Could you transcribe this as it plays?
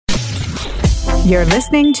You're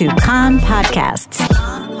listening to Kan Podcasts.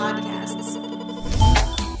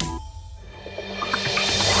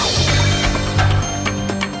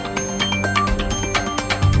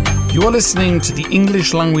 You are listening to the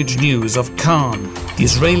English language news of Kan, the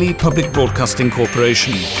Israeli Public Broadcasting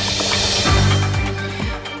Corporation.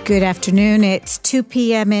 Good afternoon. It's 2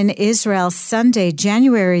 p.m. in Israel, Sunday,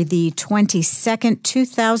 January the 22nd,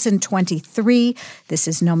 2023. This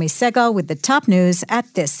is Nomi Segal with the top news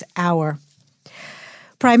at this hour.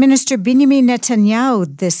 Prime Minister Benjamin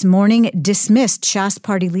Netanyahu this morning dismissed Shas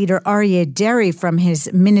Party leader Aryeh Deri from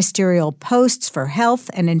his ministerial posts for health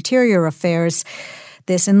and interior affairs.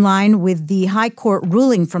 This in line with the High Court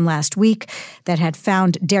ruling from last week that had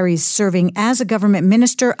found Deri's serving as a government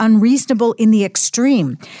minister unreasonable in the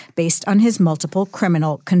extreme, based on his multiple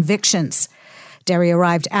criminal convictions. Deri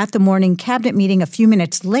arrived at the morning cabinet meeting a few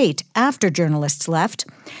minutes late after journalists left.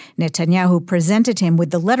 Netanyahu presented him with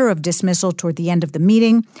the letter of dismissal toward the end of the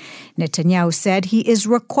meeting. Netanyahu said he is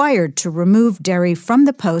required to remove Deri from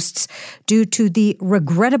the posts due to the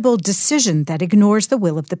regrettable decision that ignores the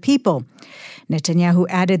will of the people. Netanyahu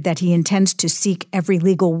added that he intends to seek every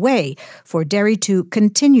legal way for Deri to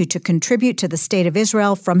continue to contribute to the state of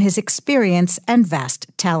Israel from his experience and vast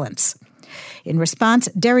talents. In response,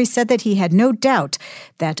 Deri said that he had no doubt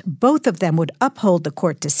that both of them would uphold the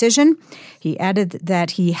court decision. He added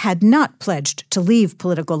that he had not pledged to leave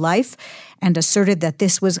political life and asserted that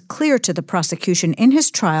this was clear to the prosecution in his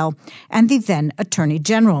trial and the then Attorney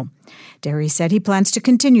General. Deri said he plans to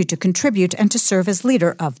continue to contribute and to serve as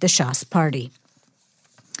leader of the Shas Party.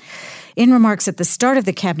 In remarks at the start of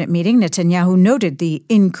the cabinet meeting, Netanyahu noted the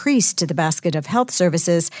increase to the basket of health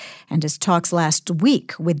services and his talks last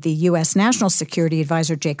week with the U.S. National Security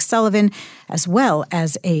Advisor Jake Sullivan, as well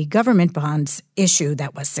as a government bonds issue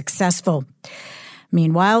that was successful.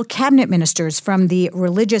 Meanwhile, cabinet ministers from the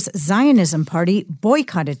Religious Zionism Party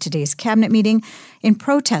boycotted today's cabinet meeting in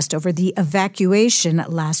protest over the evacuation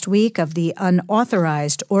last week of the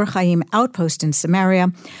unauthorized Or Chaim outpost in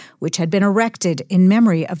Samaria, which had been erected in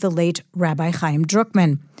memory of the late Rabbi Chaim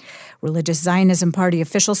Druckman. Religious Zionism Party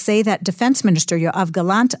officials say that Defense Minister Yoav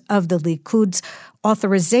Gallant of the Likud's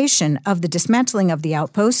authorization of the dismantling of the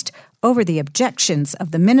outpost over the objections of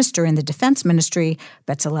the minister in the defense ministry,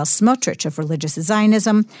 Bezalel Smotrich of Religious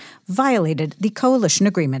Zionism, violated the coalition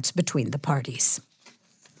agreements between the parties.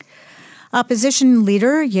 Opposition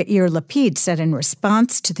leader Yair Lapid said in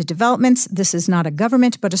response to the developments, this is not a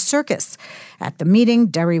government but a circus. At the meeting,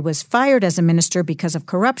 Deri was fired as a minister because of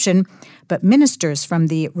corruption, but ministers from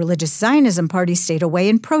the Religious Zionism Party stayed away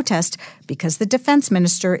in protest because the defense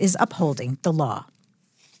minister is upholding the law.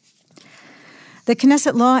 The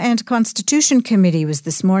Knesset Law and Constitution Committee was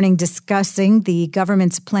this morning discussing the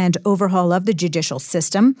government's planned overhaul of the judicial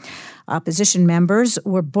system. Opposition members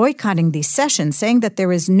were boycotting the session, saying that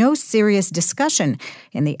there is no serious discussion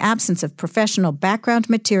in the absence of professional background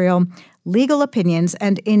material, legal opinions,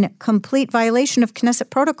 and in complete violation of Knesset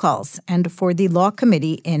protocols, and for the Law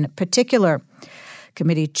Committee in particular.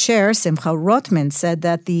 Committee Chair Simcha Rotman said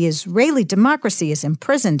that the Israeli democracy is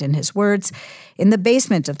imprisoned, in his words, in the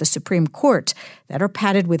basement of the Supreme Court that are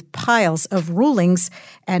padded with piles of rulings,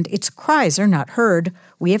 and its cries are not heard.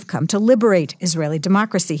 We have come to liberate Israeli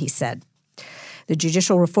democracy, he said. The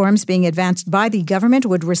judicial reforms being advanced by the government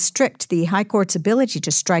would restrict the High Court's ability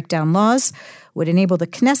to strike down laws, would enable the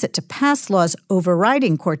Knesset to pass laws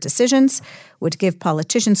overriding court decisions, would give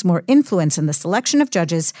politicians more influence in the selection of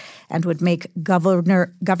judges, and would make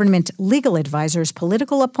government legal advisors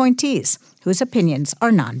political appointees whose opinions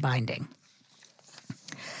are non-binding.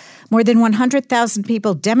 More than 100,000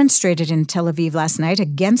 people demonstrated in Tel Aviv last night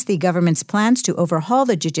against the government's plans to overhaul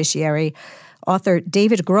the judiciary. Author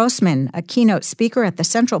David Grossman, a keynote speaker at the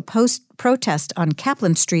Central Post protest on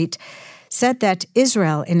Kaplan Street, said that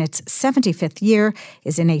Israel, in its 75th year,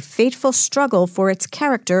 is in a fateful struggle for its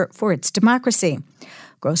character, for its democracy.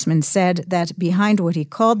 Grossman said that behind what he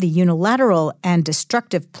called the unilateral and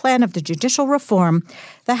destructive plan of the judicial reform,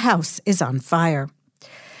 the House is on fire.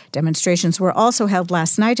 Demonstrations were also held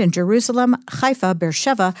last night in Jerusalem, Haifa,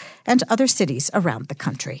 Beersheba, and other cities around the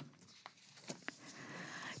country.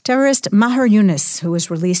 Terrorist Maher Yunus, who was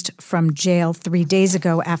released from jail 3 days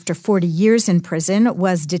ago after 40 years in prison,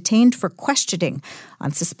 was detained for questioning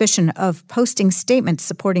on suspicion of posting statements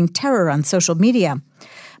supporting terror on social media.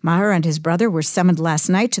 Maher and his brother were summoned last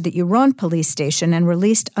night to the Iran police station and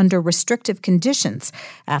released under restrictive conditions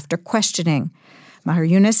after questioning. Maher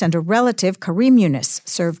Yunus and a relative, Karim Yunus,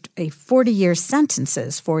 served a 40-year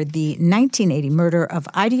sentences for the 1980 murder of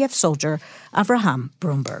IDF soldier Avraham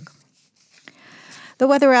Bromberg. The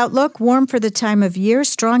weather outlook, warm for the time of year,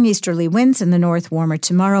 strong easterly winds in the north, warmer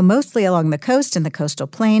tomorrow, mostly along the coast and the coastal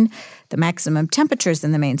plain. The maximum temperatures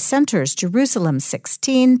in the main centers, Jerusalem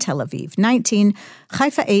 16, Tel Aviv 19,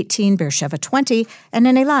 Haifa 18, Beersheba 20, and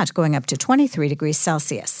in Eilat going up to 23 degrees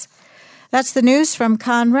Celsius. That's the news from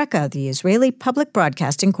Kan Reka, the Israeli Public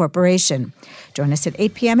Broadcasting Corporation. Join us at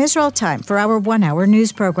 8 p.m. Israel time for our one-hour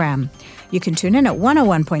news program. You can tune in at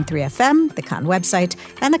 101.3 FM, the Kan website,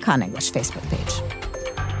 and the Kan English Facebook page.